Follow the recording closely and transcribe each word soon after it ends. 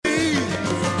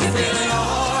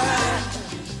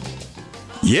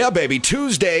Yeah, baby.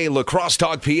 Tuesday, Lacrosse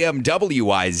Talk PM,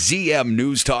 WIZM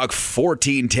News Talk,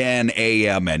 1410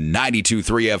 AM and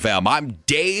 92.3 FM. I'm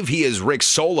Dave. He is Rick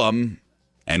Solom,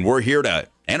 and we're here to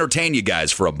entertain you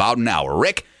guys for about an hour.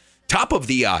 Rick, top of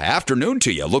the afternoon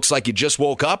to you. Looks like you just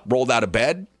woke up, rolled out of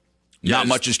bed. Yeah, Not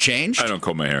much has changed. I don't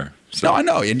comb my hair. So. No, I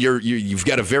know, and you've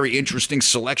got a very interesting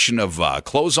selection of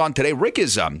clothes on today. Rick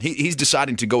is he's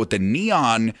deciding to go with the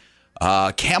neon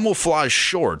camouflage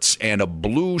shorts and a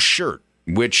blue shirt,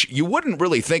 which you wouldn't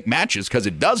really think matches because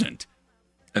it doesn't.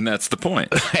 And that's the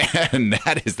point. And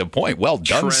that is the point. Well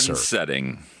done, Trend sir.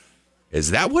 setting. Is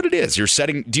that what it is? You're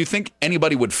setting. Do you think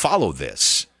anybody would follow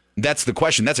this? That's the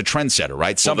question. That's a trendsetter,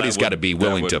 right? Somebody's got to be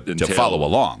willing to follow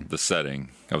along. The setting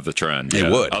of the trend. It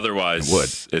would.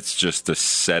 Otherwise, it's just a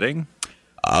setting?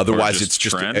 Otherwise, it's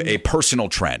just a personal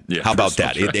trend. Yeah, how about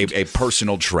that? A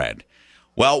personal trend.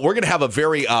 Well, we're going to have a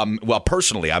very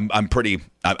personally, I'm pretty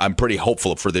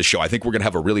hopeful for this show. I think we're going to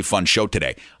have a really fun show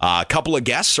today. A couple of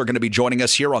guests are going to be joining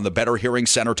us here on the Better Hearing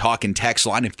Center talk and text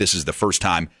line. If this is the first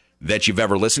time that you've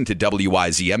ever listened to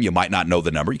WIZM, you might not know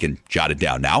the number. You can jot it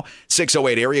down now.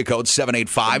 608 area code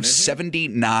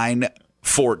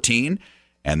 785-7914.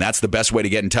 And that's the best way to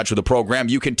get in touch with the program.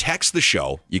 You can text the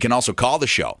show. You can also call the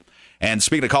show. And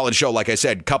speaking of calling the show, like I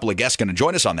said, a couple of guests going to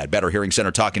join us on that Better Hearing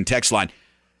Center talk and text line.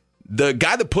 The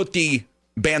guy that put the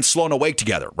band Sloan Awake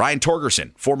together, Ryan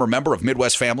Torgerson, former member of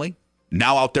Midwest Family,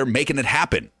 now out there making it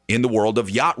happen in the world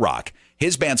of yacht rock.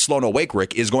 His band Sloan Awake,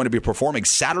 Rick, is going to be performing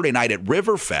Saturday night at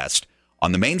Riverfest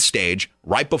on the main stage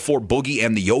right before Boogie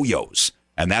and the Yo-Yos.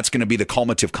 And that's going to be the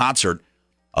culminative concert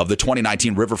of the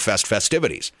 2019 Riverfest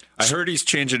festivities. I heard he's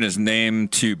changing his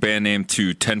band name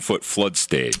to 10-Foot Flood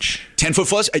Stage. 10-Foot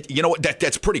Flood? You know what?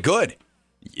 That's pretty good.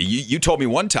 You told me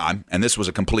one time, and this was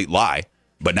a complete lie,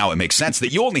 but now it makes sense,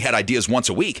 that you only had ideas once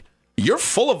a week. You're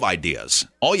full of ideas.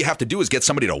 All you have to do is get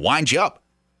somebody to wind you up.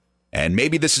 And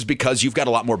maybe this is because you've got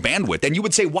a lot more bandwidth. And you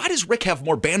would say, why does Rick have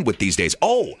more bandwidth these days?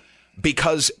 Oh,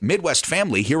 because Midwest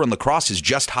Family here in La Crosse has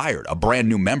just hired a brand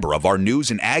new member of our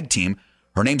news and ag team.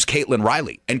 Her name's Caitlin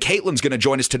Riley. And Caitlin's going to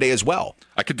join us today as well.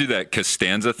 I could do that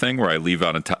Costanza thing where I leave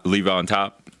on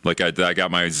top. Like I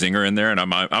got my zinger in there, and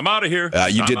I'm out of here.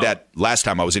 You did that last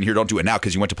time I was in here. Don't do it now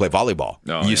because you went to play volleyball.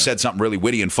 You said something really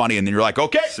witty and funny, and then you're like,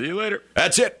 okay. See you later.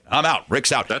 That's it. I'm out.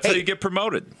 Rick's out. That's how you get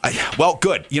promoted. Well,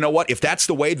 good. You know what? If that's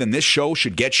the way, then this show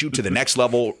should get you to the next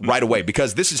level right away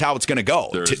because this is how it's going to go.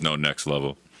 There is no next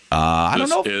level. I don't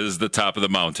know. This is the top of the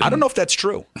mountain. I don't know if that's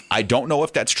true.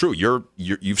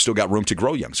 You've still got room to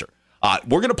grow, young sir.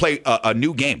 We're going to play a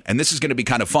new game, and this is going to be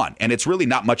kind of fun. And it's really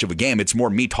not much of a game. It's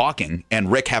more me talking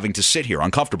and Rick having to sit here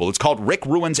uncomfortable. It's called Rick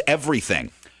Ruins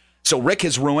Everything. So Rick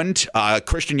has ruined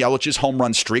Christian Yelich's home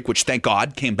run streak, which, thank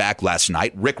God, came back last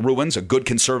night. Rick ruins a good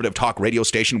conservative talk radio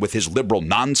station with his liberal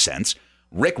nonsense.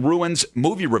 Rick ruins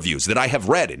movie reviews that I have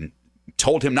read and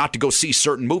told him not to go see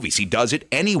certain movies. He does it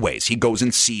anyways. He goes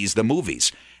and sees the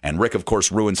movies. And Rick, of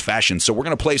course, ruins fashion. So we're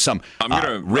going to play some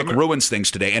Rick ruins things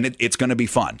today, and it's going to be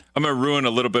fun. I'm going to ruin a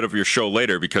little bit of your show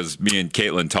later because me and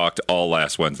Caitlin talked all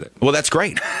last Wednesday. Well, that's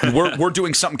great. We're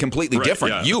doing something completely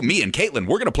different. Yeah. You, me, and Caitlin,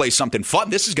 we're going to play something fun.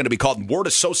 This is going to be called Word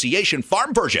Association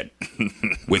Farm Version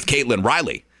with Caitlin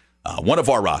Riley, one of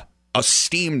our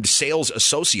esteemed sales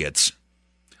associates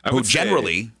I would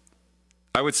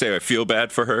say I feel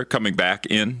bad for her coming back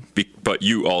in, but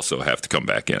you also have to come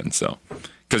back in, so...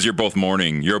 Because you're both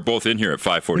in here at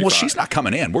 5:45. Well, she's not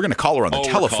coming in. We're going to call her on the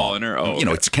telephone. We're calling her? Oh,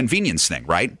 okay. It's a convenience thing,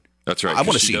 right? That's right.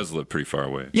 She does live pretty far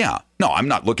away. Yeah. No, I'm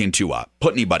not looking to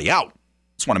put anybody out.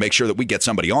 Just want to make sure that we get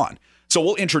somebody on. So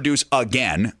we'll introduce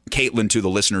again Caitlin to the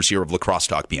listeners here of Lacrosse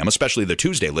Talk PM, especially the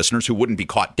Tuesday listeners who wouldn't be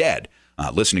caught dead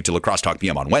listening to Lacrosse Talk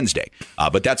PM on Wednesday.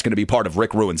 But that's going to be part of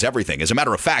Rick Ruins Everything. As a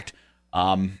matter of fact,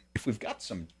 if we've got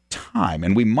some time,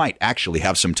 and we might actually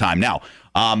have some time now,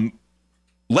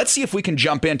 let's see if we can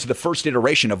jump into the first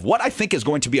iteration of what I think is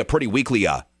going to be a pretty weekly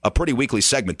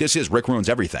segment. This is Rick Ruins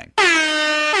Everything.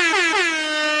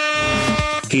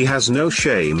 He has no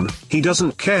shame. He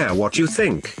doesn't care what you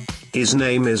think. His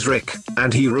name is Rick,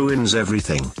 and he ruins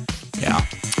everything. Yeah.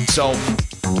 So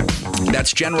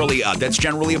that's generally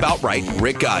about right.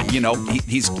 Rick,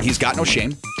 he's got no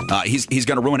shame. He's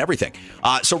going to ruin everything.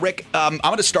 So Rick, I'm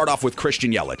going to start off with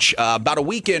Christian Yelich. About a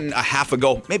week and a half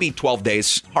ago, maybe 12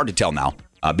 days, hard to tell now.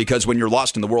 Because when you're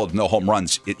lost in the world of no home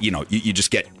runs, you just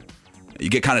get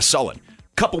kind of sullen.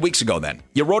 A couple weeks ago then,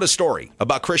 you wrote a story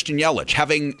about Christian Yelich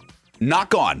having not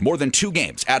gone more than 2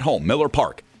 games at home, Miller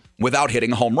Park, without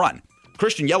hitting a home run.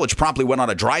 Christian Yelich promptly went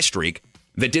on a dry streak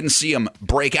that didn't see him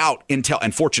break out until,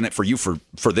 and fortunate for you for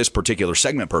this particular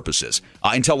segment purposes,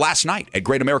 until last night at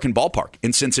Great American Ballpark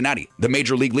in Cincinnati. The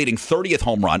Major League leading 30th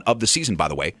home run of the season, by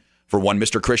the way, for one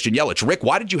Mr. Christian Yelich. Rick,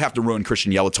 why did you have to ruin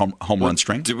Christian Yelich's home run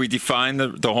string? Did we define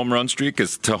the home run streak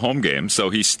as to home games?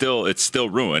 So it's still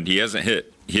ruined. He hasn't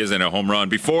a home run.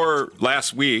 Before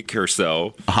last week or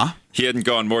so, he hadn't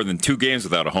gone more than 2 games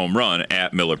without a home run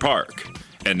at Miller Park.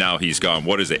 And now he's gone,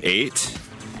 8?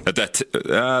 At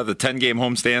the 10-game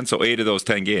homestand, so 8 of those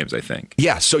 10 games, I think.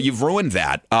 Yeah, so you've ruined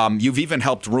that. You've even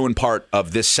helped ruin part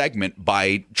of this segment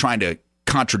by trying to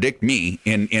contradict me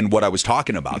in what I was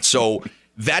talking about. So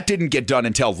that didn't get done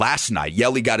until last night.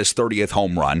 Yelly got his 30th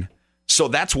home run. So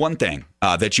that's one thing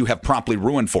that you have promptly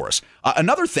ruined for us.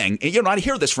 Another thing, I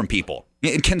hear this from people,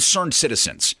 concerned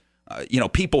citizens,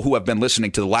 people who have been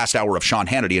listening to the last hour of Sean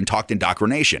Hannity and talked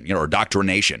indoctrination, or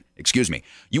doctrination, excuse me.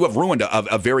 You have ruined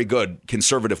a very good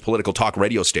conservative political talk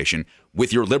radio station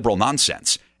with your liberal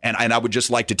nonsense. And I would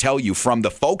just like to tell you from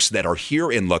the folks that are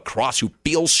here in La Crosse who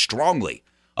feel strongly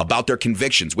about their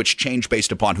convictions, which change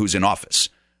based upon who's in office,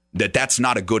 that's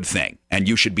not a good thing, and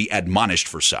you should be admonished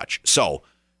for such. So,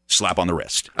 slap on the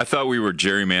wrist. I thought we were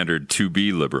gerrymandered to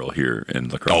be liberal here in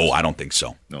La Crosse. Oh, I don't think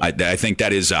so. No. I think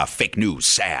that is fake news,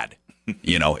 sad.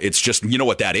 It's just,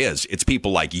 what that is? It's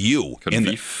people like you.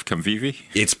 Convivi?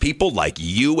 It's people like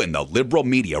you and the liberal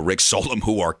media, Rick Solom,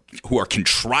 who are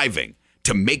contriving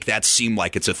to make that seem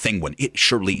like it's a thing when it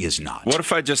surely is not. What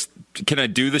if can I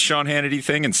do the Sean Hannity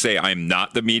thing and say I'm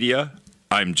not the media?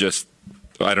 I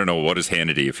don't know, what is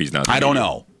Hannity if he's not the media? I don't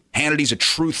know. Hannity's a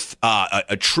truth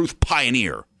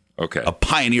pioneer. Okay. A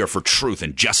pioneer for truth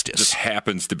and justice. Just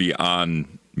happens to be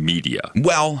on media.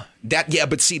 Well,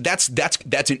 but see, that's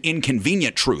an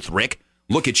inconvenient truth, Rick.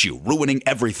 Look at you, ruining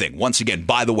everything. Once again,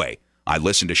 by the way, I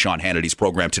listened to Sean Hannity's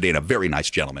program today, and a very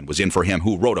nice gentleman was in for him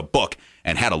who wrote a book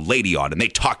and had a lady on, and they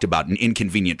talked about an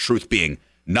inconvenient truth being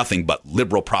nothing but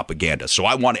liberal propaganda. So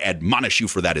I want to admonish you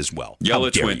for that as well.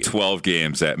 Yelich went 12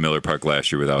 games at Miller Park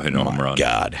last year without hitting a home run.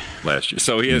 God. Last year.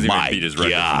 So he hasn't even beat his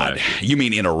record from last year. You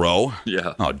mean in a row?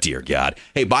 Yeah. Oh, dear God.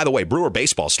 Hey, by the way, Brewer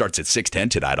Baseball starts at 6:10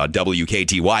 tonight on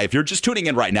WKTY. If you're just tuning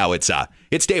in right now, it's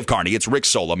Dave Carney, it's Rick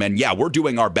Solom, and yeah, we're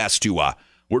doing our best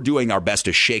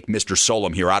to shake Mr.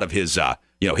 Solom here out of his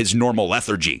his normal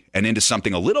lethargy and into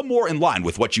something a little more in line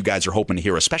with what you guys are hoping to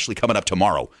hear, especially coming up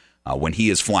tomorrow. When he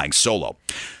is flying solo.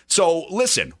 So,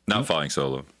 listen. Not flying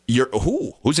solo.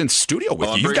 Who's in studio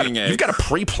with you? You've got a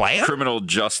pre-plan? Criminal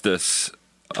justice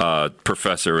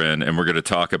professor in, and we're going to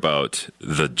talk about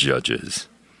the judges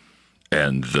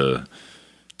and the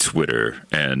Twitter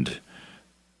and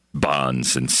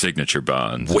bonds and signature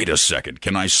bonds. Wait a second.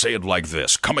 Can I say it like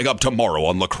this? Coming up tomorrow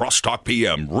on La Crosse Talk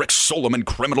PM, Rick Solomon,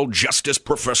 criminal justice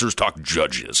professors talk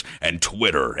judges and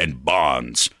Twitter and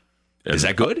bonds. Is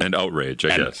that good? And outrage,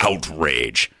 I guess.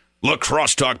 Outrage. La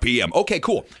Crosse Talk PM. Okay,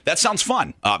 cool. That sounds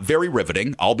fun. Very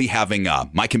riveting. I'll be having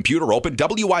my computer open.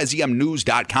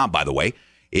 WIZMnews.com, by the way,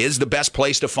 is the best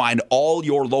place to find all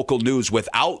your local news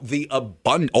without the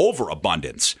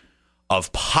overabundance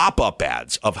of pop-up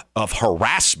ads, of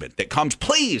harassment that comes.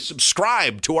 Please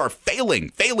subscribe to our failing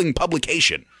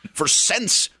publication for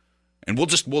cents. And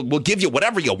we'll give you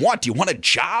whatever you want. Do you want a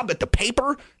job at the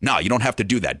paper? No, you don't have to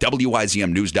do that.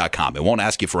 WIZMnews.com. It won't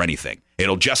ask you for anything.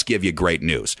 It'll just give you great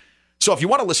news. So if you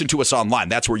want to listen to us online,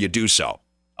 that's where you do so.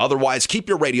 Otherwise, keep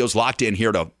your radios locked in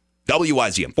here to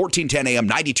WIZM, 1410 AM,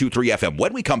 92.3 FM.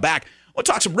 When we come back, we'll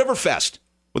talk some Riverfest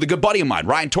with a good buddy of mine,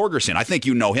 Ryan Torgerson. I think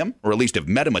you know him, or at least have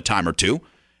met him a time or two.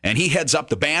 And he heads up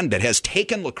the band that has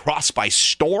taken La Crosse by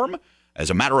storm. As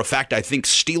a matter of fact, I think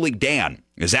Steely Dan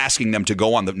is asking them to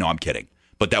go on no, I'm kidding.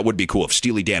 But that would be cool if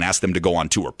Steely Dan asked them to go on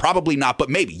tour. Probably not, but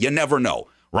maybe. You never know.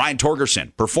 Ryan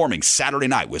Torgerson performing Saturday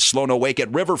night with Slow No Wake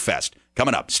at Riverfest.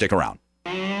 Coming up. Stick around.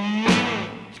 Scanning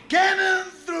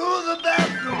through the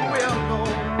bathroom window.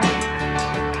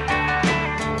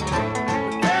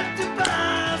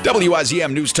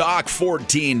 WIZM News Talk,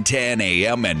 1410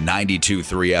 AM and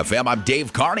 92.3 FM. I'm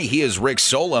Dave Carney. He is Rick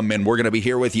Solom, and we're going to be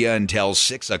here with you until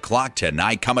 6 o'clock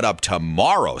tonight. Coming up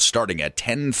tomorrow, starting at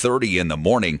 10:30 in the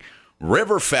morning,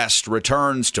 Riverfest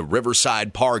returns to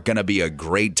Riverside Park. Going to be a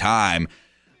great time.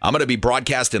 I'm going to be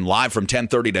broadcasting live from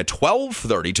 10:30 to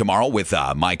 12:30 tomorrow with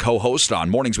my co-host on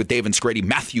Mornings with Dave and Scrady,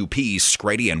 Matthew P.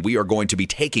 Scrady, and we are going to be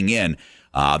taking in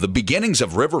the beginnings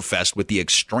of Riverfest with the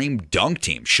Extreme Dunk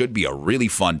Team. Should be a really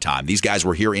fun time. These guys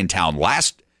were here in town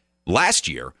last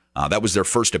year. That was their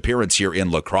first appearance here in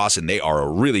La Crosse, and they are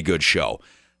a really good show.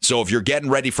 So if you're getting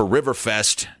ready for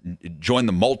Riverfest, join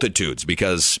the multitudes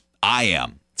because I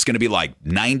am. It's going to be like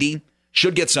 90.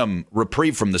 Should get some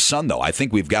reprieve from the sun, though. I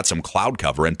think we've got some cloud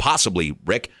cover and possibly,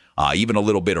 Rick, even a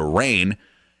little bit of rain.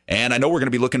 And I know we're going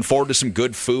to be looking forward to some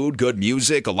good food, good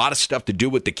music, a lot of stuff to do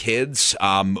with the kids.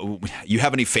 You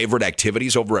have any favorite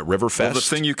activities over at Riverfest? Well, the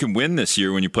thing you can win this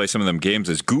year when you play some of them games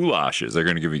is goulashes. They're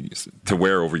going to give you to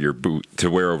wear over your boot, to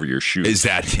wear over your shoes. Is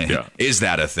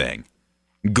that a thing?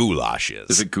 Goulashes.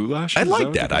 Is it goulash? I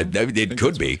like that. It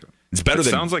could be. It's better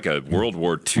than. Sounds like a World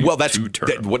War II. Well, that's term.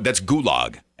 That's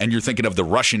gulag, and you're thinking of the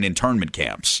Russian internment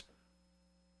camps.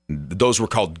 Those were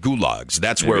called gulags.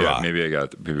 That's maybe where. Maybe I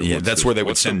got. That's where they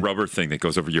would send the rubber thing that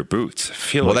goes over your boots. I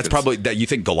feel well, that's probably that. You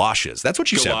think galoshes? That's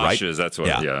what you said, right? Galoshes. That's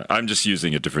what. Yeah. I'm just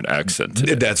using a different accent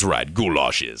today. That's right.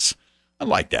 Goulashes. I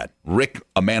like that. Rick,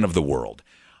 a man of the world.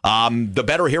 The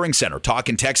Better Hearing Center. Talk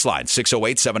and text line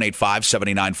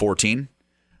 608-785-7914.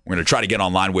 We're going to try to get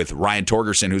online with Ryan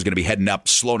Torgerson, who's going to be heading up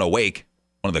Slow No Wake,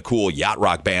 one of the cool yacht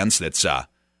rock bands that's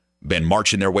been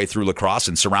marching their way through La Crosse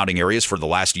and surrounding areas for the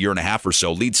last year and a half or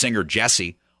so. Lead singer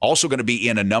Jesse, also going to be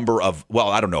in a number of, well,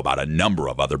 I don't know about a number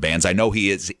of other bands. I know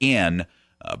he is in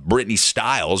Brittany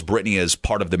Styles. Brittany is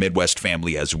part of the Midwest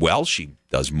family as well. She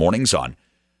does mornings on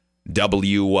I was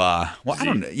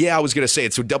going to say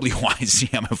it's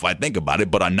WYZM if I think about it,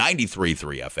 but on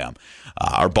 93.3 FM.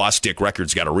 Our boss, Dick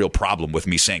Records, got a real problem with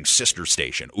me saying sister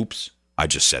station. Oops, I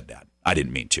just said that. I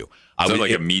didn't mean to. Is that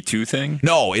like a Me Too thing?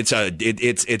 No, it's a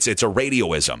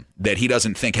radioism that he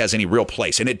doesn't think has any real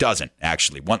place, and it doesn't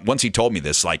actually. Once he told me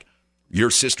this, like your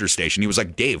sister station, he was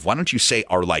like, Dave, why don't you say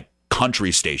our like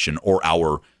country station or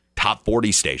our top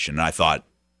 40 station? And I thought,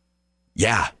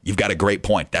 yeah, you've got a great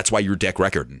point. That's why you're Dick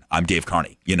Record and I'm Dave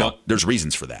Carney. You know, there's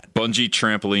reasons for that. Bungee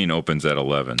trampoline opens at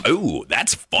 11. Ooh,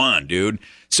 that's fun, dude.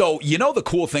 So you know the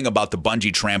cool thing about the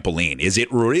bungee trampoline is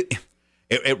it really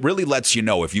lets you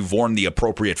know if you've worn the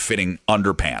appropriate fitting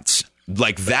underpants.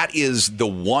 Like that is the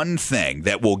one thing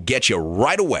that will get you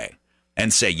right away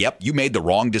and say, yep, you made the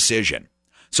wrong decision.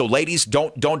 So ladies,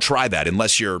 don't try that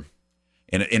unless you're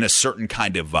in a certain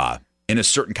kind of a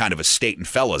state. And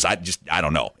fellas, I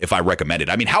don't know if I recommend it.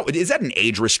 I mean, how is that an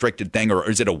age restricted thing or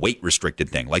is it a weight restricted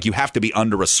thing? Like you have to be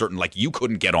under a certain, like you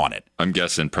couldn't get on it. I'm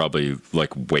guessing probably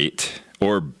like weight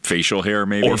or facial hair,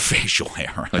 maybe. Or facial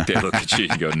hair. Like they look at you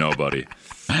and go, nobody.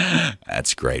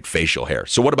 That's great. Facial hair.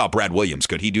 So what about Brad Williams?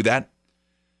 Could he do that?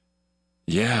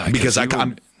 Yeah. Because I'm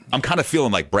kind of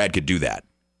feeling like Brad could do that.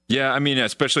 Yeah. I mean,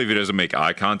 especially if he doesn't make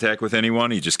eye contact with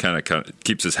anyone, he just kind of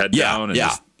keeps his head down and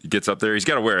just gets up there. He's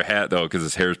got to wear a hat, though, because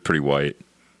his hair is pretty white.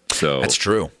 So That's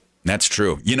true.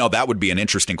 You know, that would be an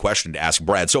interesting question to ask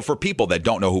Brad. So for people that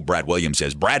don't know who Brad Williams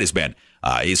is, Brad has been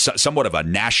he's somewhat of a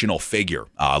national figure,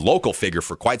 local figure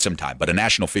for quite some time, but a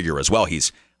national figure as well.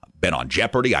 He's been on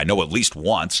Jeopardy, I know at least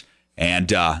once,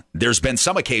 and there's been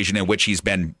some occasion in which he's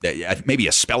been maybe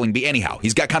a spelling bee. Anyhow,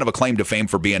 he's got kind of a claim to fame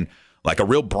for being like a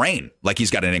real brain, like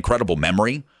he's got an incredible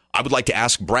memory. I would like to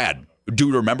ask Brad, do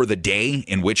you remember the day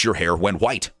in which your hair went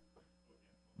white?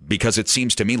 Because it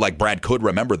seems to me like Brad could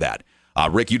remember that.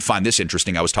 Rick, you'd find this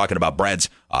interesting. I was talking about Brad's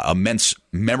immense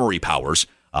memory powers.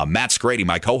 Matt Scrady,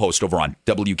 my co-host over on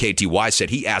WKTY, said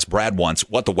he asked Brad once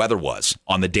what the weather was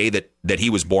on the day that he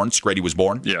was born, Scrady was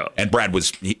born, and Brad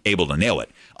was able to nail it.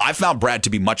 I found Brad to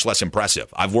be much less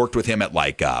impressive. I've worked with him at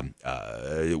like,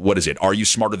 what is it, Are You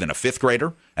Smarter Than a Fifth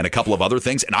Grader? And a couple of other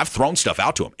things, and I've thrown stuff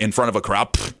out to him in front of a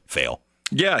crowd, fail.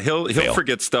 Yeah, he'll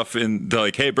forget stuff in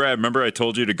like, hey, Brad, remember I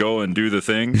told you to go and do the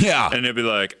thing? Yeah. And he'll be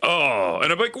like, oh.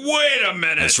 And I'm like, wait a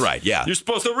minute. That's right, yeah. You're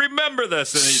supposed to remember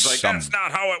this. And he's like, that's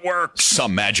not how it works.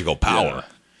 Some magical power.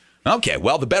 Yeah. Okay,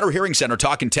 well, the Better Hearing Center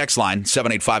talking text line,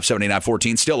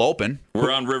 785-7914, still open. We're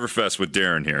on Riverfest with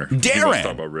Darren here. Darren.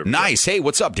 Talk about Riverfest. Nice. Hey,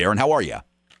 what's up, Darren? How are you?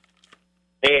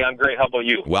 Hey, I'm great. How about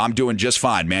you? Well, I'm doing just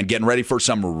fine, man. Getting ready for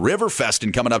some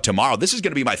Riverfest coming up tomorrow. This is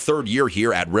going to be my third year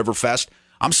here at Riverfest.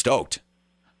 I'm stoked.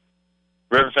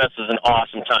 Riverfest is an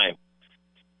awesome time.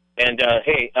 And,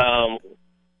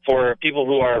 for people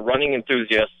who are running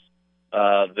enthusiasts,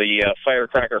 the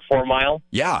Firecracker 4 Mile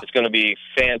is going to be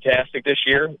fantastic this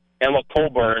year. Emma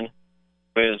Colburn,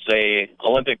 who is a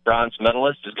Olympic bronze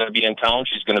medalist, is going to be in town.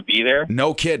 She's going to be there.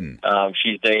 No kidding.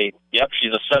 She's a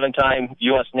 7-time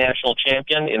U.S. national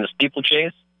champion in the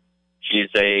steeplechase. She's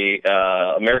a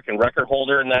American record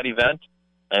holder in that event,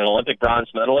 an Olympic bronze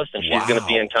medalist, and she's going to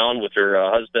be in town with her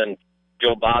husband,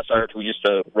 Joe Bossart, who used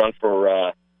to run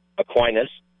for Aquinas.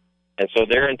 And so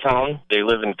they're in town. They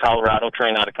live in Colorado,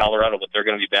 train out of Colorado, but they're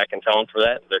going to be back in town for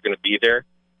that. They're going to be there.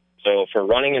 So for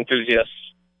running enthusiasts,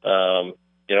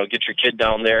 get your kid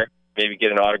down there, maybe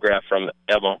get an autograph from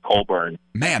Emma Colburn.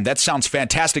 Man, that sounds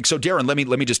fantastic. So, Darren,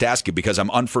 let me just ask you, because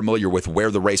I'm unfamiliar with where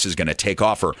the race is going to take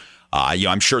off. Or,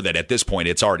 I'm sure that at this point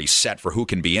it's already set for who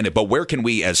can be in it. But where can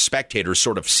we, as spectators,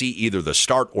 sort of see either the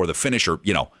start or the finish? Or,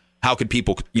 how can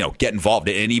people, get involved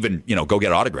and even, go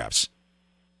get autographs?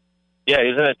 Yeah,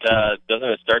 isn't it? Doesn't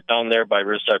it start down there by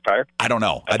Riverside Park? I don't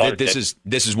know. This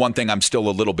is one thing I'm still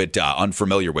a little bit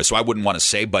unfamiliar with, so I wouldn't want to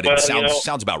say, but it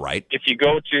sounds about right. If you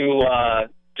go to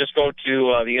just go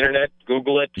to the internet,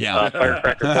 Google it,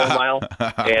 Firecracker 4 Mile,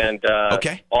 and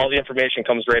all the information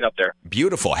comes right up there.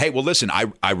 Beautiful. Hey, well, listen,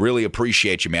 I really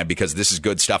appreciate you, man, because this is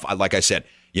good stuff. Like I said,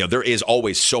 there is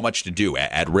always so much to do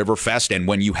at Riverfest, and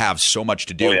when you have so much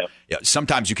to do,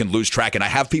 sometimes you can lose track. And I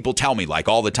have people tell me, like,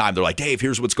 all the time, they're like, Dave,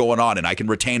 here's what's going on, and I can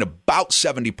retain about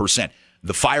 70%.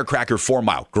 The Firecracker 4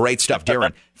 Mile. Great stuff.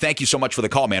 Darren, thank you so much for the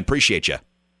call, man. Appreciate you.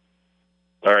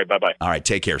 All right, bye-bye. All right,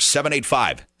 take care.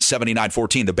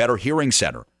 785-7914, the Better Hearing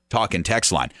Center, talk and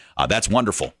text line. That's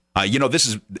wonderful. This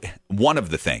is one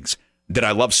of the things that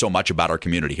I love so much about our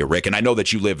community here, Rick, and I know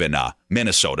that you live in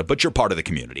Minnesota, but you're part of the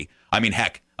community. I mean,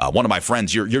 heck, one of my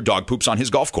friends, your dog poops on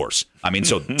his golf course. I mean,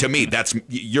 so to me,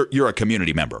 you're a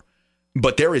community member.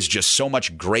 But there is just so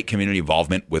much great community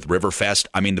involvement with Riverfest.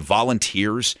 I mean, the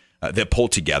volunteers that pull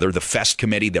together, the Fest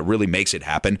committee that really makes it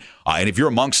happen, and if you're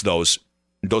amongst those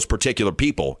particular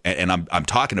people, and I'm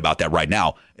talking about that right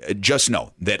now, just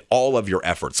know that all of your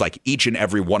efforts, like each and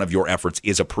every one of your efforts,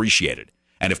 is appreciated.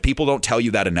 And if people don't tell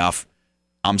you that enough,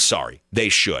 I'm sorry. They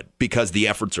should, because the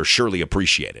efforts are surely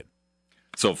appreciated.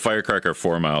 So Firecracker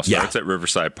 4 Mile starts at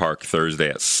Riverside Park Thursday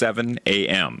at 7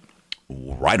 a.m.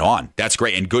 Right on. That's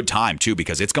great. And good time, too,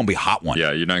 because it's going to be a hot one.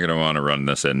 Yeah, you're not going to want to run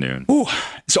this at noon. Ooh.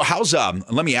 So how's,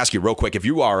 let me ask you real quick, if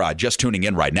you are just tuning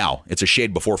in right now, it's a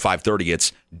shade before 5:30.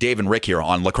 It's Dave and Rick here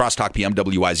on La Crosse Talk PM,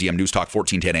 WIZM News Talk,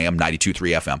 1410 AM,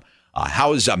 92.3 FM.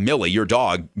 How's Millie, your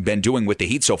dog, been doing with the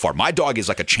heat so far? My dog is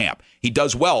like a champ. He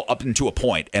does well up into a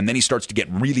point, and then he starts to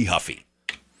get really huffy.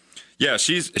 Yeah,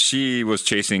 she was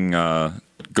chasing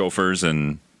gophers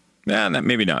and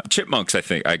maybe not chipmunks. I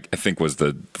think was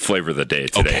the flavor of the day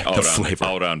today. Okay,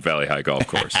 out on Valley High Golf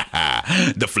Course.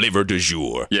 The flavor du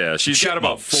jour. Yeah, she's got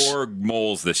about 4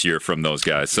 moles this year from those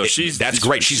guys. So that's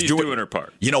great. She's doing her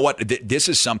part. You know what? This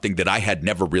is something that I had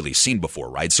never really seen before,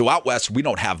 right? So out west, we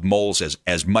don't have moles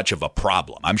as much of a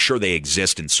problem. I'm sure they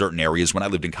exist in certain areas. When I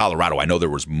lived in Colorado, I know there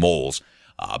was moles.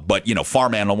 But,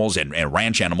 farm animals and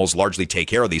ranch animals largely take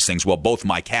care of these things. Well, both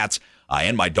my cats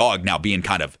and my dog, now being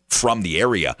kind of from the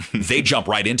area, they jump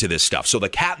right into this stuff. So the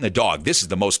cat and the dog, this is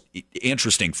the most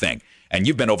interesting thing. And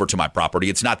you've been over to my property.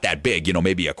 It's not that big,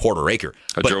 maybe a quarter acre.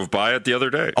 I drove by it the other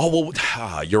day. Oh,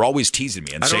 well, you're always teasing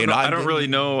me and saying, I don't really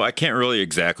know. I can't really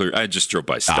exactly. I just drove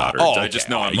by Stoddard. Okay. I just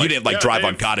know you didn't drive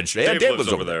on Cottage. Dave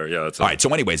lives over there. Yeah, that's all right. So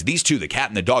anyways, these two, the cat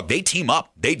and the dog, they team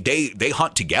up. They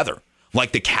hunt together.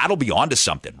 Like the cat will be onto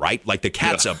something, right? Like the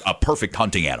cat's a perfect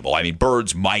hunting animal. I mean,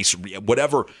 birds, mice,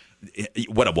 whatever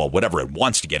it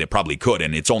wants to get, it probably could.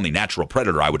 And its only natural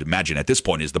predator, I would imagine at this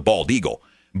point, is the bald eagle.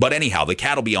 But anyhow, the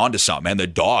cat will be onto something. And the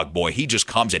dog, boy, he just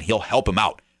comes and he'll help him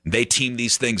out. They team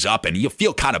these things up, and you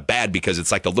feel kind of bad because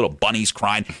it's like the little bunnies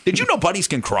crying. Did you know bunnies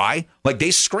can cry? Like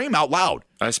they scream out loud.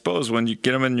 I suppose when you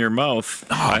get them in your mouth.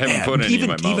 I haven't put any in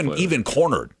my mouth. Even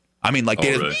cornered. I mean, like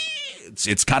really?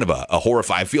 It's kind of a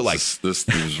horrifying. I feel like this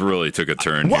really took a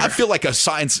turn. Well, here. I feel like a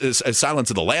Silence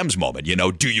of the Lambs moment.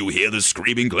 Do you hear the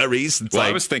screaming Clarice?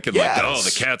 I was thinking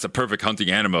the cat's a perfect hunting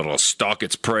animal. It'll stalk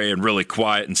its prey and really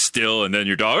quiet and still, and then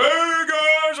your dog, hey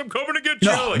guys, I'm coming to get you.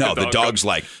 No, the dog's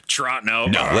like trotting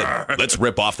out. No, let's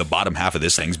rip off the bottom half of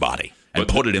this thing's body and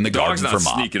put it in the garden for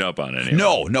mom. Sneaking up on it.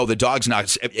 No, the dog's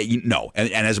not. No, and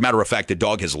as a matter of fact, the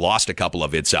dog has lost a couple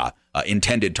of its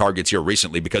intended targets here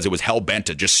recently because it was hell bent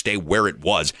to just stay where it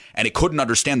was, and it couldn't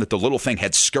understand that the little thing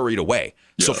had scurried away.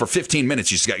 Yeah. So for 15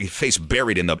 minutes, you just got your face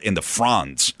buried in the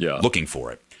fronds, looking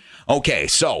for it. Okay,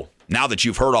 so now that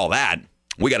you've heard all that,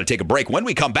 we got to take a break. When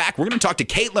we come back, we're going to talk to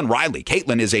Caitlin Riley.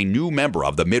 Caitlin is a new member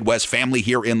of the Midwest family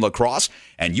here in La Crosse,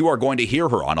 and you are going to hear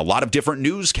her on a lot of different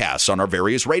newscasts on our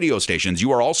various radio stations.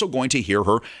 You are also going to hear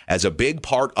her as a big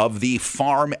part of the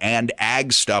farm and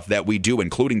ag stuff that we do,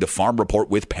 including the Farm Report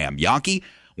with Pam Yankee.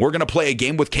 We're going to play a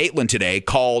game with Caitlin today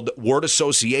called Word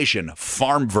Association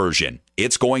Farm Version.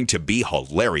 It's going to be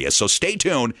hilarious, so stay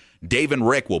tuned. Dave and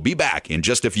Rick will be back in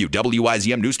just a few.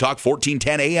 WIZM News Talk,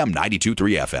 1410 AM, 92.3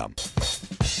 FM.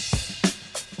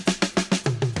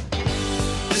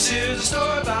 This is a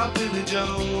story about Billy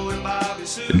Joe and Bobby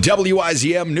Sue.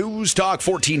 WIZM News Talk,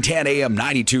 1410 AM,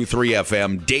 92.3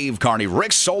 FM. Dave Carney, Rick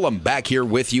Solom back here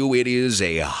with you. It is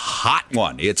a hot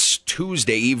one. It's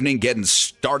Tuesday evening, getting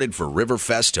started for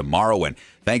Riverfest tomorrow. And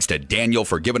thanks to Daniel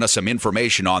for giving us some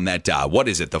information on that,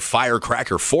 the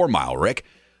Firecracker 4 Mile, Rick.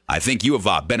 I think you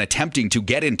have been attempting to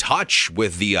get in touch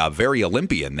with the very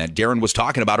Olympian that Darren was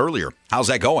talking about earlier. How's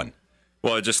that going?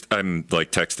 Well, I'm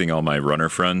like texting all my runner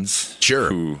friends. Sure.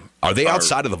 Who are they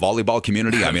outside of the volleyball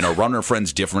community? I mean, are runner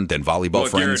friends different than volleyball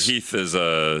friends? Garrett Heath is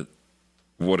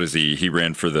what is he? He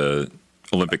ran for the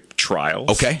Olympic trials.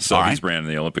 Okay, so all he's ran in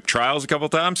the Olympic trials a couple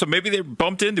times. So maybe they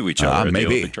bumped into each other. In maybe.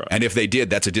 the Olympic trials. And if they did,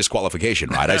 that's a disqualification,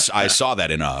 right? I saw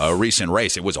that in a recent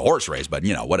race. It was a horse race, but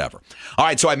whatever. All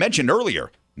right. So I mentioned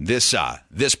earlier this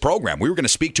program, we were going to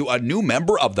speak to a new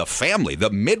member of the family, the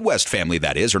Midwest family.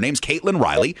 That is, her name's Caitlin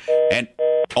Riley, and.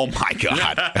 Oh, my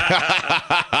God.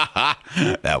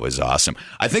 That was awesome.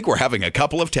 I think we're having a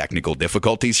couple of technical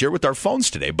difficulties here with our phones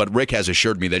today, but Rick has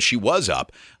assured me that she was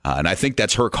up, and I think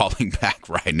that's her calling back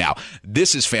right now.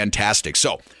 This is fantastic.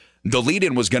 So the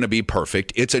lead-in was going to be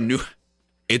perfect. It's a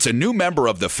new member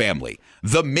of the family,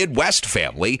 the Midwest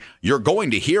family. You're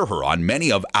going to hear her on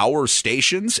many of our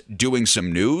stations doing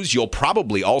some news. You'll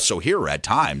probably also hear her at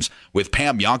times with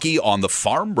Pam Yankee on the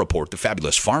Farm Report, the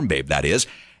fabulous farm babe, that is.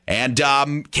 And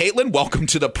Caitlin, welcome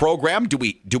to the program. Do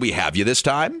we have you this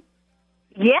time?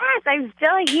 Yes, I'm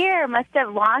still here. Must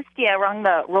have lost you along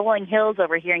the rolling hills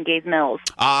over here in Gays Mills.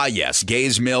 Yes,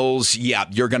 Gays Mills. Yeah,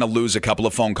 you're going to lose a couple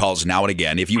of phone calls now and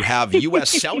again. If you have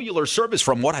U.S. cellular service,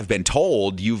 from what I've been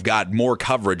told, you've got more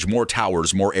coverage, more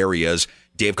towers, more areas.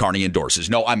 Dave Carney endorses.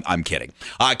 No, I'm kidding.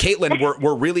 Caitlin,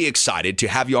 we're really excited to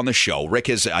have you on the show. Rick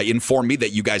has informed me that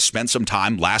you guys spent some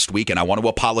time last week, and I want to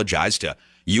apologize to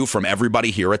you from everybody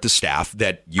here at the staff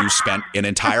that you spent an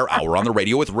entire hour on the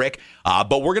radio with Rick.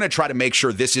 But we're going to try to make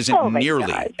sure this isn't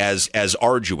nearly as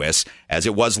arduous as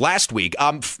it was last week.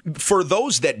 For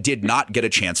those that did not get a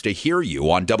chance to hear you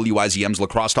on WIZM's La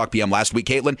Crosse Talk PM last week,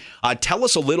 Caitlin, tell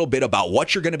us a little bit about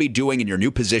what you're going to be doing in your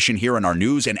new position here in our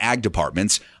news and ag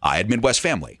departments at Midwest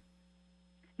Family.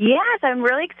 Yes, I'm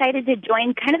really excited to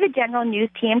join kind of the general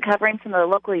news team covering some of the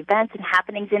local events and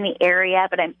happenings in the area,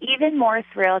 but I'm even more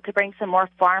thrilled to bring some more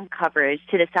farm coverage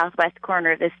to the southwest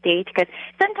corner of the state, because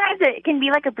sometimes it can be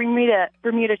like a Bermuda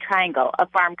Triangle of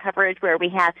farm coverage where we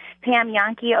have Pam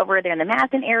Yankee over there in the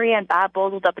Madison area and Bob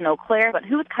Bozold up in Eau Claire, but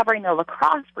who's covering the La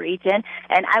Crosse region?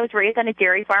 And I was raised on a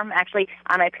dairy farm, actually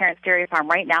on my parents' dairy farm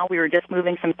right now. We were just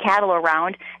moving some cattle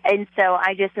around, and so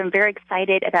I just am very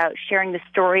excited about sharing the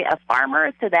story of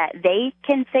farmers so that they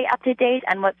can stay up to date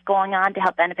on what's going on to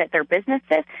help benefit their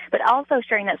businesses, but also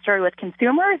sharing that story with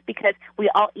consumers, because we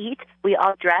all eat, we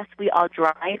all dress, we all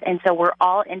drive, and so we're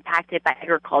all impacted by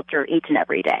agriculture each and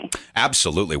every day.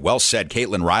 Absolutely. Well said.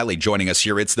 Caitlin Riley joining us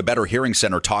here. It's the Better Hearing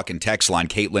Center talk and text line.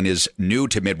 Caitlin is new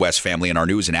to Midwest Family in our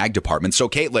news and ag department. So,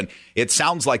 Caitlin, it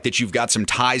sounds like that you've got some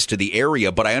ties to the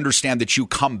area, but I understand that you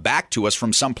come back to us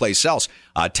from someplace else.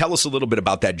 Tell us a little bit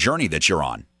about that journey that you're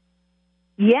on.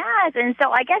 Yes, and so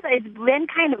I guess it's been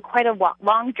kind of quite a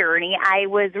long journey. I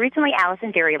was recently Alice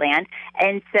in Dairyland,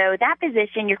 and so that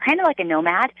position, you're kind of like a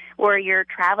nomad where you're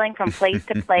traveling from place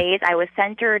to place. I was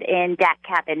centered in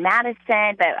Cap in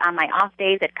Madison, but on my off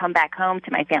days, I'd come back home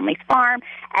to my family's farm,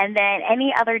 and then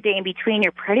any other day in between,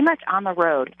 you're pretty much on the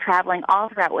road, traveling all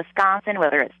throughout Wisconsin,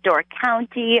 whether it's Door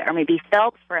County or maybe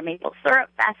Phelps for a maple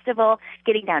syrup festival,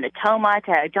 getting down to Toma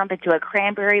to jump into a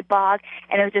cranberry bog,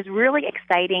 and it was just really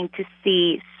exciting to see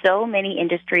so many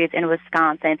industries in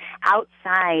Wisconsin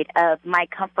outside of my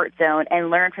comfort zone and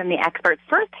learn from the experts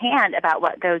firsthand about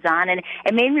what goes on. And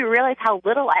it made me realize how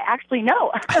little I actually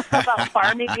know about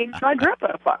farming, even though I grew up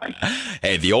on a farm.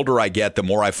 Hey, the older I get, the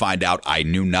more I find out I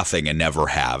knew nothing and never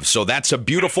have. So that's a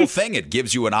beautiful thing. It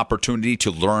gives you an opportunity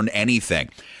to learn anything.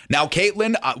 Now,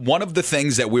 Caitlin, one of the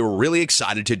things that we were really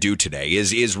excited to do today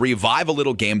is revive a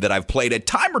little game that I've played a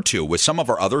time or two with some of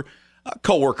our other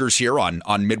co-workers here on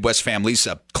Midwest Family's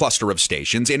cluster of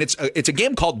stations, and it's a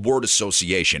game called Word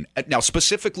Association. Now,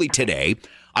 specifically today,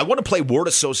 I want to play Word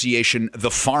Association, the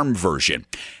farm version,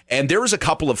 and there is a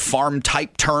couple of farm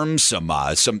type terms, some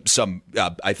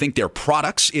I think they're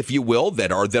products, if you will,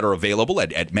 that are available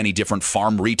at many different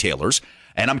farm retailers.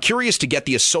 And I'm curious to get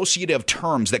the associative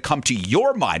terms that come to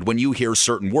your mind when you hear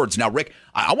certain words. Now, Rick,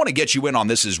 I want to get you in on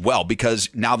this as well,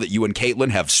 because now that you and Caitlin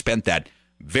have spent that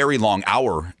very long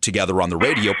hour together on the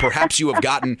radio, perhaps you have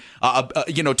gotten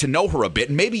to know her a bit,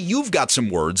 and maybe you've got some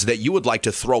words that you would like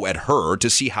to throw at her to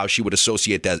see how she would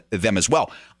associate them as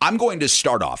well. I'm going to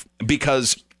start off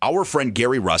because our friend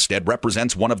Gary Rusted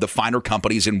represents one of the finer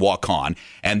companies in Waukon,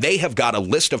 and they have got a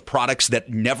list of products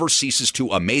that never ceases to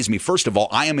amaze me. First of all,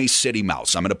 I am a city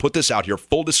mouse. I'm going to put this out here,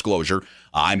 full disclosure.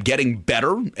 I'm getting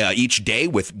better each day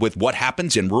with what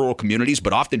happens in rural communities,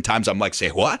 but oftentimes I'm like, say,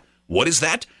 what? What is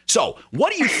that? So,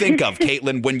 what do you think of,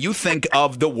 Caitlin, when you think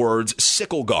of the words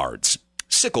sickle guards?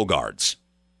 Sickle guards.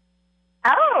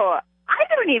 Oh, I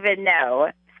don't even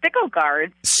know. sickle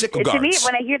guards. Sickle To me, guards.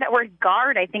 when I hear that word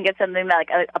guard, I think it's something like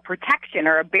a protection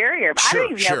or a barrier. But I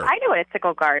don't even know if I know what a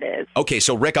sickle guard is. Okay,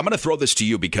 so Rick, I'm going to throw this to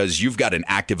you because you've got an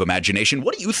active imagination.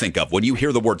 What do you think of when you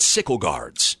hear the word sickle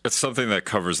guards? It's something that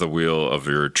covers the wheel of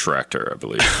your tractor, I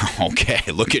believe.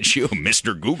 Okay, look at you,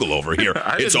 Mr. Google over here.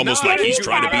 It's didn't almost know. like he's You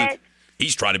trying to got be. it.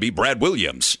 He's trying to be Brad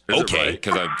Williams. Is Okay.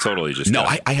 Because I totally just No,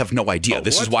 got it. I have no idea.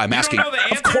 This is what? why I'm You asking. don't know the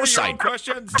Of answer to course your I own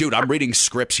questions? Dude, I'm reading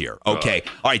scripts here. Okay.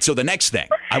 All right, so the next thing.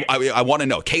 I want to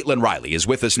know. Caitlin Riley is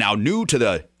with us now, new to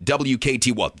the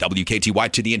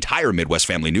WKTY, to the entire Midwest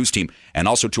Family News team, and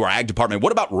also to our ag department.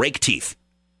 What about rake teeth?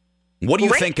 What do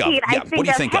you think of? Teeth, Yeah, what do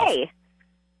you think of? hay.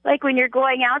 Like when you're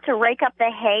going out to rake up the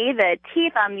hay, the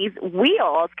teeth on these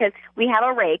wheels, because we have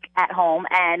a rake at home,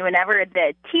 and whenever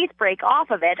the teeth break off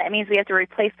of it, that means we have to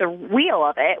replace the wheel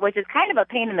of it, which is kind of a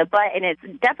pain in the butt, and it's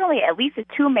definitely at least a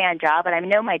two-man job, and I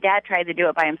know my dad tried to do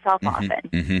it by himself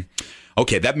often.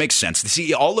 Okay, that makes sense.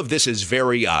 See, all of this is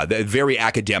very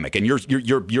academic, and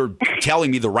you're telling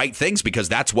me the right things because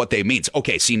that's what they mean.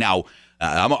 Okay, see now,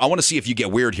 I want to see if you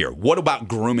get weird here. What about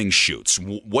grooming shoots?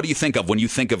 What do you think of when you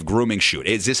think of grooming shoot?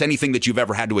 Is this anything that you've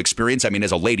ever had to experience? I mean,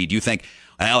 as a lady, do you think,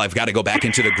 well, I've got to go back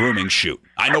into the grooming shoot?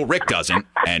 I know Rick doesn't,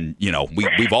 and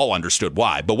we've all understood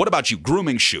why. But what about you?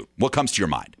 Grooming shoot. What comes to your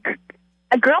mind?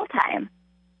 A girl time.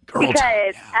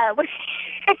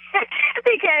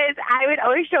 Because I would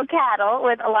always show cattle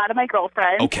with a lot of my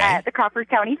girlfriends at the Crawford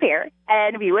County Fair,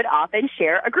 and we would often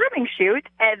share a grooming shoot,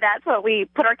 and that's what we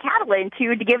put our cattle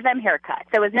into to give them haircuts.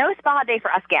 So it was no spa day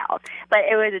for us gals, but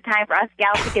it was a time for us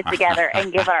gals to get together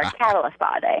and give our cattle a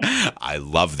spa day. I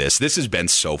love this. This has been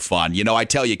so fun. I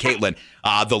tell you, Caitlin,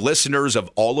 the listeners of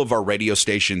all of our radio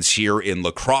stations here in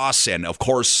La Crosse and, of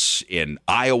course, in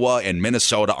Iowa and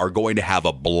Minnesota are going to have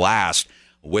a blast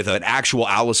with an actual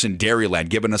Allison Dairyland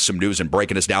giving us some news and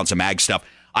breaking us down some ag stuff.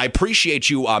 I appreciate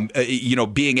you,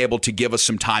 being able to give us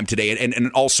some time today,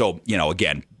 and also,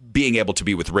 again, being able to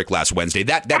be with Rick last Wednesday.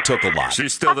 That took a lot. She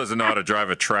still doesn't know how to drive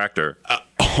a tractor.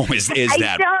 Is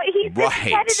that He's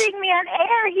discrediting me on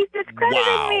air. He's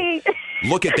discrediting me.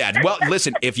 Look at that. Well,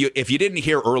 listen, if you didn't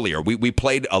hear earlier, we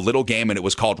played a little game, and it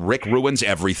was called Rick Ruins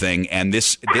Everything, and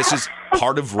this is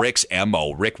part of Rick's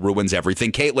MO. Rick Ruins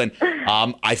Everything. Caitlin,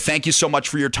 I thank you so much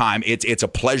for your time. It's a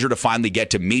pleasure to finally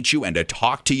get to meet you and to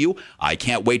talk to you. I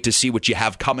can't wait to see what you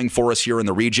have coming for us here in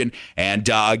the region. And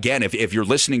again, if you're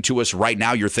listening to us right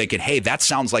now, you're thinking, hey, that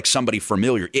sounds like somebody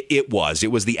familiar. It was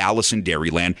the Allison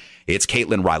Dairyland. It's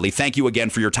Caitlin Riley. Thank you again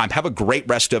for your time. Have a great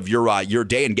rest of your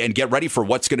day, and get ready for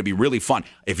what's going to be really fun.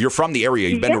 If you're from the area,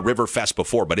 you've been to Riverfest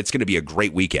before, but it's going to be a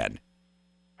great weekend.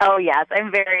 Oh, yes.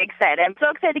 I'm very excited. I'm so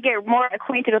excited to get more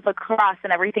acquainted with La Crosse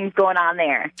and everything's going on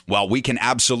there. Well, we can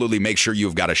absolutely make sure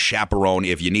you've got a chaperone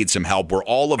if you need some help. We're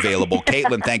all available.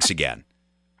 Caitlin, thanks again.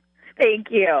 Thank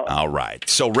you. All right.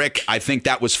 So, Rick, I think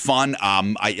that was fun.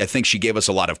 I think she gave us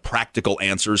a lot of practical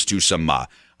answers to some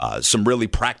really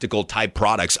practical type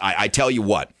products. I tell you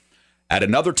what, at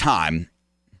another time,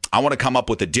 I want to come up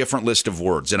with a different list of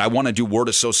words, and I want to do word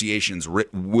associations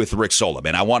with Rick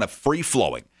Solom, I want a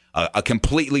free-flowing, a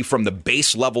completely from the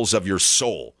base levels of your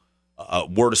soul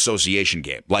word association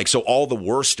game. Like, so all the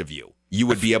worst of you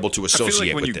would be able to associate with this. I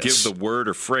feel like when you give the word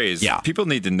or phrase, people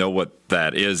need to know what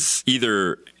that is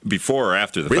either before or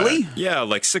after the fact. Really? Yeah,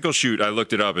 like sickle shoot, I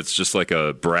looked it up. It's just like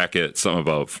a bracket, something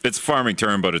about, it's a farming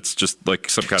term, but it's just like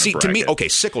some kind of bracket. To me, okay,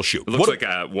 sickle shoot. It looks like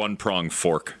a one-prong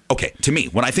fork. Okay, to me,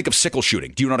 when I think of sickle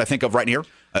shooting, do you know what I think of right here?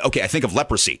 Okay, I think of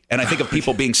leprosy, and I think of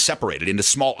people being separated into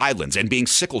small islands and being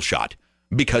sickle shot.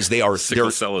 Because they're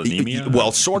cell anemia?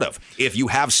 Well, sort of. If you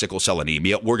have sickle cell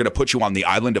anemia, we're going to put you on the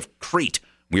island of Crete.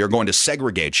 We are going to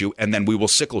segregate you, and then we will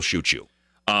sickle shoot you.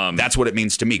 That's what it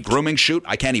means to me. Grooming shoot,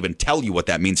 I can't even tell you what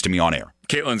that means to me on air.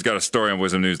 Caitlin's got a story on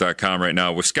wisdomnews.com right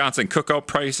now. Wisconsin cookout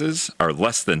prices are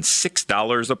less than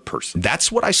 $6 a person.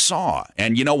 That's what I saw.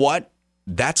 And you know what?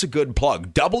 That's a good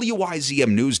plug.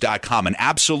 WIZMnews.com, an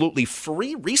absolutely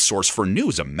free resource for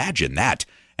news. Imagine that.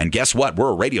 And guess what? We're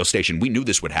a radio station. We knew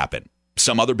this would happen.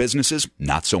 Some other businesses,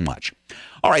 not so much.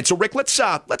 All right, so Rick, let's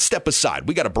step aside.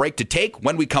 We got a break to take.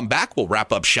 When we come back, we'll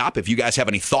wrap up shop. If you guys have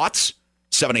any thoughts,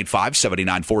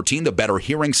 785-7914, the Better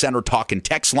Hearing Center talk and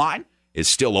text line is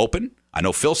still open. I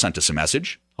know Phil sent us a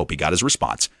message. Hope he got his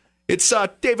response. It's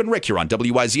Dave and Rick here on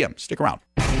WIZM. Stick around.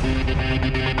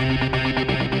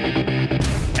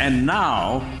 And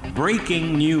now,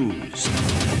 breaking news.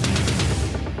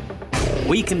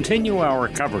 We continue our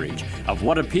coverage of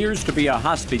what appears to be a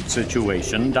hostage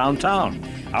situation downtown.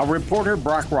 Our reporter,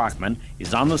 Brock Rockman,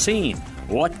 is on the scene.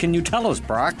 What can you tell us,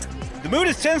 Brock? The mood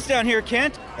is tense down here,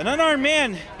 Kent. An unarmed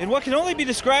man in what can only be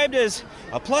described as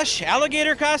a plush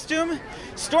alligator costume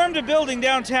stormed a building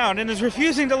downtown and is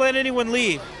refusing to let anyone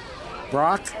leave.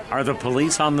 Brock, are the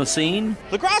police on the scene?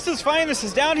 La Grosse's finest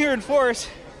is down here in force.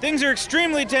 Things are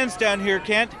extremely tense down here,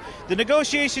 Kent. The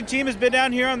negotiation team has been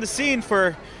down here on the scene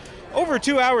for over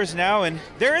 2 hours now, and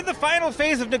they're in the final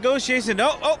phase of negotiation.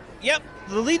 Yep,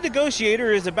 the lead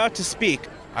negotiator is about to speak.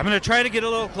 I'm going to try to get a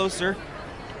little closer.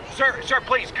 Sir,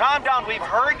 please, calm down. We've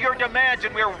heard your demands,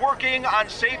 and we're working on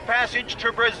safe passage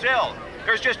to Brazil.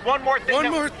 There's just one more thing. One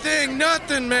more thing,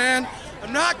 nothing, man.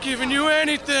 I'm not giving you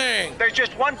anything. There's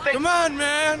just one thing. Come on,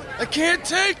 man. I can't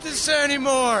take this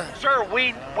anymore. Sir,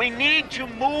 we need to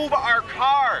move our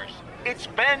cars. It's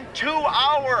been 2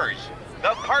 hours.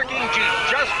 The parking jeep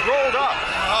just rolled up.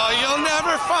 Oh, you'll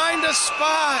never find a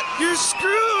spot. You're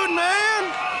screwed,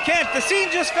 man. Kent, the scene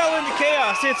just fell into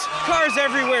chaos. It's cars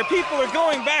everywhere. People are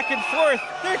going back and forth.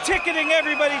 They're ticketing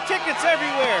everybody. Tickets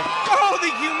everywhere. Oh, the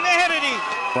humanity.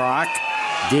 Brock,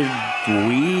 did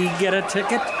we get a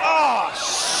ticket? Oh,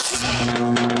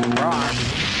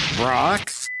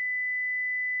 Brock?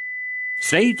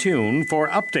 Stay tuned for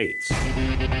updates.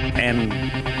 And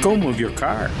go move your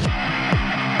car.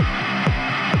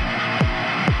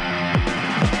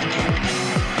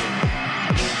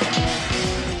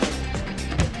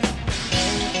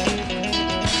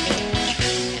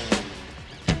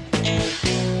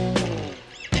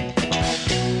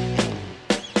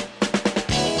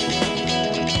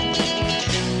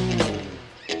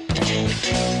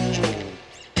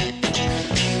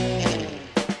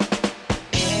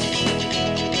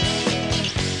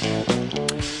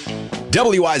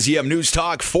 WIZM News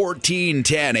Talk,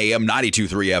 1410 AM, 92.3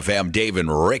 FM. Dave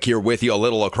and Rick here with you. A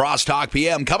little Lacrosse Talk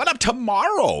PM coming up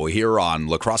tomorrow here on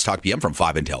Lacrosse Talk PM from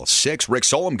 5 until 6. Rick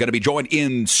Solom going to be joined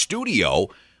in studio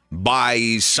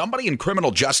by somebody in criminal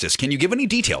justice. Can you give any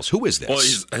details? Who is this?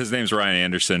 Well, his name's Ryan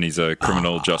Anderson. He's a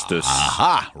criminal justice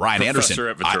Ryan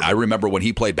Anderson. I remember when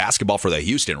he played basketball for the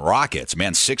Houston Rockets.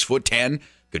 Man, 6'10",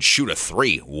 could shoot a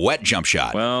 3, wet jump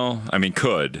shot. Well, I mean,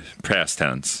 could, past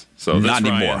tense. So not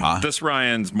anymore, huh? This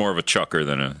Ryan's more of a chucker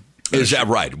than a... Is that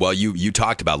right? Well, you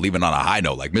talked about leaving on a high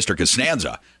note, like Mr.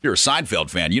 Costanza. If you're a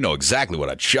Seinfeld fan, you know exactly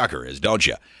what a chucker is, don't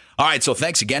you? All right, so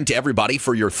thanks again to everybody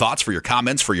for your thoughts, for your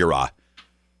comments, for your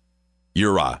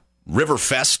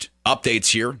Riverfest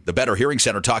updates here. The Better Hearing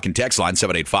Center talk and text line,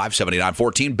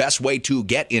 785-7914. Best way to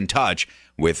get in touch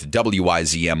with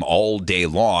WIZM all day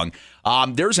long.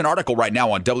 There's an article right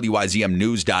now on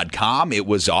WIZMnews.com. It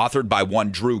was authored by one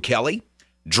Drew Kelly.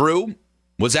 Drew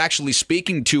was actually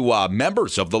speaking to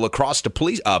members of the La Crosse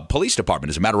Police Department.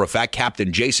 As a matter of fact,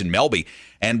 Captain Jason Melby.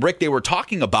 And, Rick, they were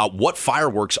talking about what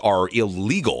fireworks are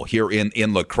illegal here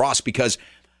in La Crosse because,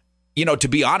 you know, to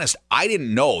be honest, I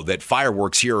didn't know that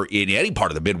fireworks here in any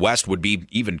part of the Midwest would be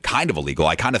even kind of illegal.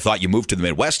 I kind of thought you move to the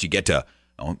Midwest, you get to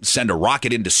send a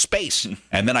rocket into space.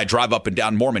 And then I drive up and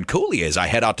down Mormon Coulee as I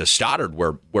head out to Stoddard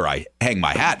where I hang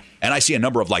my hat, and I see a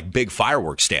number of like big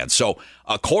fireworks stands. So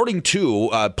according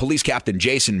to Police Captain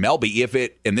Jason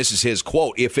Melby, and this is his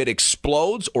quote, if it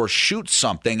explodes or shoots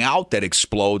something out that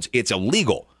explodes, it's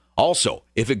illegal. Also,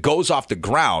 if it goes off the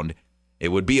ground, it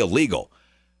would be illegal.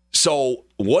 So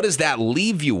what does that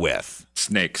leave you with?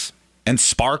 Snakes. And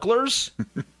sparklers?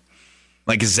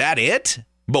 Like, is that it?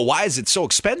 But why is it so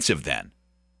expensive then?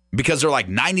 Because they're like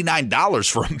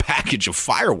 $99 for a package of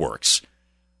fireworks.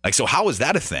 Like, so how is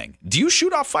that a thing? Do you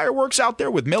shoot off fireworks out there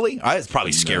with Millie? It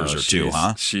probably scares her too,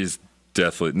 huh? She's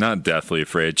not deathly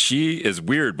afraid. She is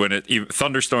weird when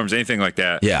thunderstorms, anything like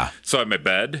that. Yeah. So I'm in my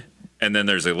bed, and then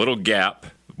there's a little gap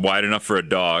wide enough for a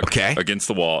dog against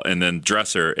the wall, and then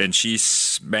dresser, and she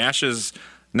smashes.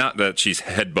 Not that she's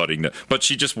headbutting, but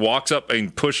she just walks up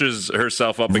and pushes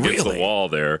herself up against the wall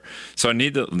there. So I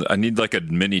need like a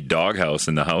mini doghouse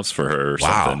in the house for her or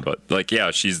something. But like,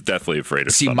 yeah, she's definitely afraid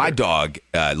of thunder. My dog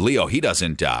Leo, he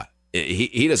doesn't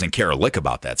care a lick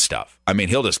about that stuff. I mean,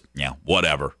 he'll just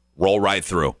whatever, roll right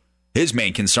through. His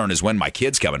main concern is when my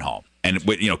kid's coming home. And,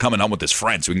 coming home with his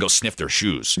friends so we can go sniff their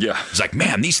shoes. Yeah. He's like,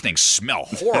 man, these things smell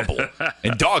horrible.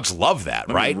 And dogs love that,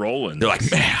 right? Rolling. They're like,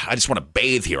 man, I just want to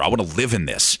bathe here. I want to live in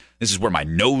this. This is where my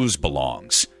nose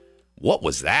belongs. What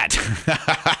was that?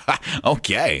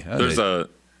 Okay.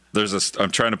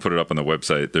 I'm trying to put it up on the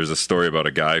website. There's a story about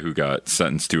a guy who got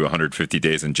sentenced to 150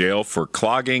 days in jail for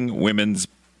clogging women's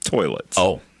toilets.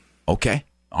 Oh, okay.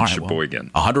 All right. Sheboygan.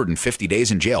 150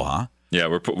 days in jail, huh? Yeah,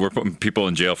 we're putting people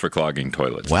in jail for clogging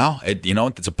toilets. Well,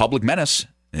 it's a public menace,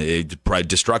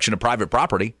 destruction of private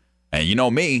property. And you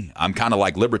know me, I'm kind of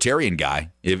like libertarian guy.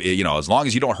 As long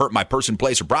as you don't hurt my person,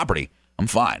 place, or property, I'm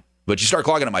fine. But you start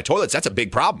clogging up my toilets, that's a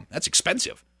big problem. That's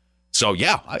expensive. So,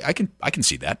 yeah, I can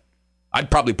see that. I'd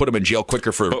probably put him in jail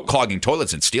quicker for clogging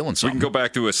toilets and stealing something. We can go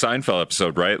back to a Seinfeld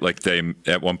episode, right? Like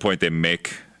at one point they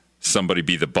make somebody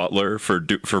be the butler for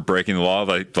breaking the law.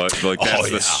 Like that's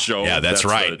the show. Yeah, that's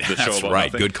right. The that's show right.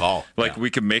 Nothing. Good call. Like we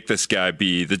could make this guy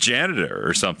be the janitor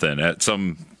or something at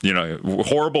some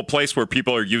horrible place where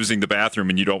people are using the bathroom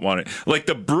and you don't want it. Like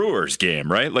the Brewers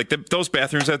game, right? Like those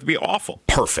bathrooms have to be awful.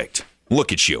 Perfect.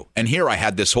 Look at you. And here I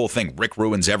had this whole thing. Rick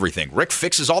ruins everything. Rick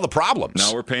fixes all the problems.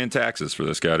 Now we're paying taxes for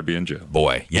this guy to be in jail.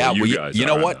 Boy, yeah. Well, you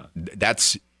know what?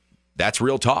 That's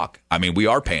real talk. I mean, we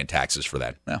are paying taxes for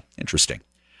that. Yeah, interesting.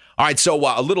 All right, so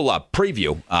a little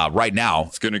preview right now.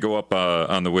 It's going to go up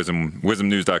on the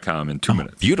wisdomnews.com in 2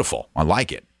 minutes. Beautiful. I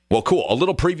like it. Well, cool. A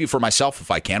little preview for myself,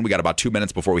 if I can. We got about 2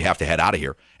 minutes before we have to head out of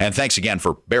here. And thanks again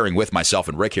for bearing with myself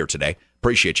and Rick here today.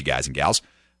 Appreciate you guys and gals.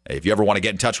 If you ever want to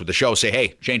get in touch with the show, say,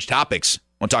 hey, change topics.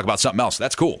 Want to talk about something else?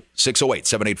 That's cool.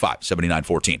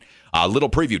 608-785-7914. A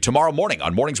little preview tomorrow morning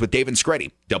on Mornings with Dave and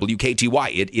Scrady.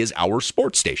 WKTY. It is our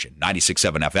sports station.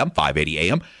 96.7 FM, 580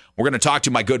 AM. We're going to talk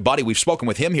to my good buddy. We've spoken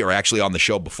with him here actually on the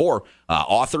show before.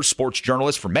 Author, sports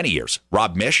journalist for many years,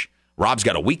 Rob Misch. Rob's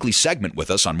got a weekly segment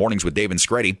with us on Mornings with Dave and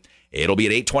Scrady. It'll be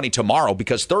at 8:20 tomorrow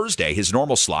because Thursday, his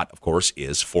normal slot, of course,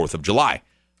 is 4th of July,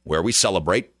 where we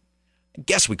celebrate. I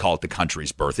guess we call it the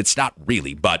country's birth. It's not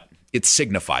really, but it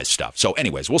signifies stuff. So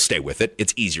anyways, we'll stay with it.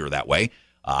 It's easier that way.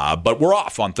 But we're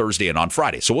off on Thursday and on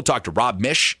Friday. So we'll talk to Rob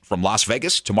Misch from Las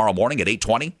Vegas tomorrow morning at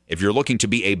 8:20. If you're looking to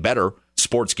be a better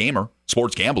sports gamer,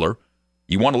 sports gambler,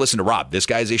 you want to listen to Rob. This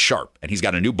guy is a sharp, and he's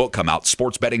got a new book come out,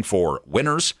 Sports Betting for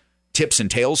Winners, Tips and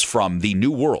Tales from the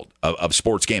New World of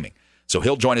Sports Gaming. So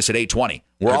he'll join us at 8:20.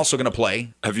 We're also going to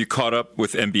play. Have you caught up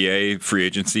with NBA free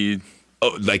agency?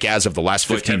 Oh, like as of the last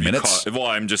 15 minutes? Well,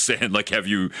 I'm just saying, like, have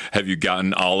you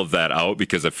gotten all of that out?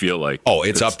 Because I feel like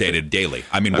it's updated daily.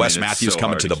 I mean, Wes Matthews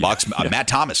coming to the Bucks. Matt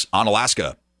Thomas on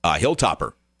Alaska,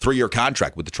 Hilltopper, 3-year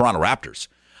contract with the Toronto Raptors.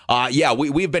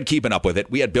 We've been keeping up with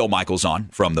it. We had Bill Michaels on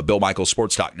from the Bill Michaels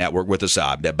Sports Talk Network with us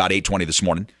about 8:20 this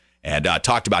morning, and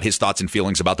talked about his thoughts and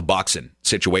feelings about the Bucks and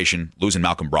situation losing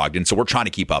Malcolm Brogdon. So we're trying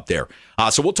to keep up there.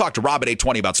 So we'll talk to Rob at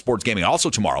 8:20 about sports gaming.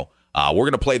 Also tomorrow, we're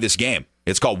going to play this game.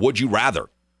 It's called Would You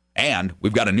Rather. And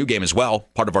we've got a new game as well,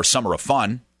 part of our Summer of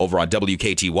Fun over on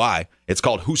WKTY. It's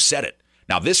called Who Said It?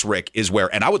 Now, this, Rick, is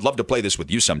where, and I would love to play this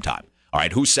with you sometime. All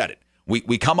right, Who Said It?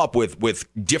 We come up with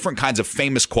different kinds of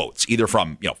famous quotes, either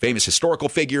from famous historical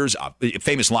figures,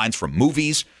 famous lines from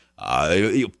movies,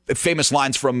 famous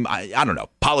lines from, I don't know,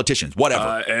 politicians, whatever.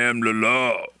 I am the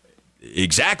law.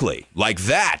 Exactly, like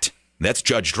that. That's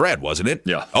Judge Dredd, wasn't it?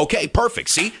 Yeah. Okay, perfect.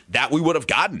 See, that we would have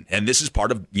gotten. And this is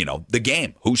part of, the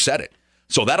game. Who said it?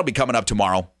 So that'll be coming up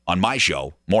tomorrow on my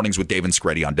show, Mornings with Dave and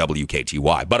Scrady on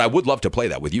WKTY. But I would love to play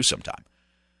that with you sometime.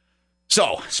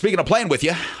 So, speaking of playing with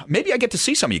you, maybe I get to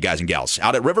see some of you guys and gals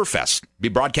out at Riverfest. Be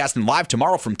broadcasting live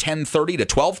tomorrow from 10:30 to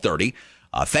 12:30.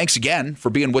 Thanks again for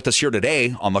being with us here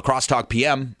today on Lacrosse Talk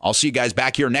PM. I'll see you guys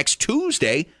back here next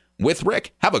Tuesday with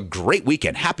Rick. Have a great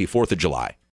weekend. Happy 4th of July.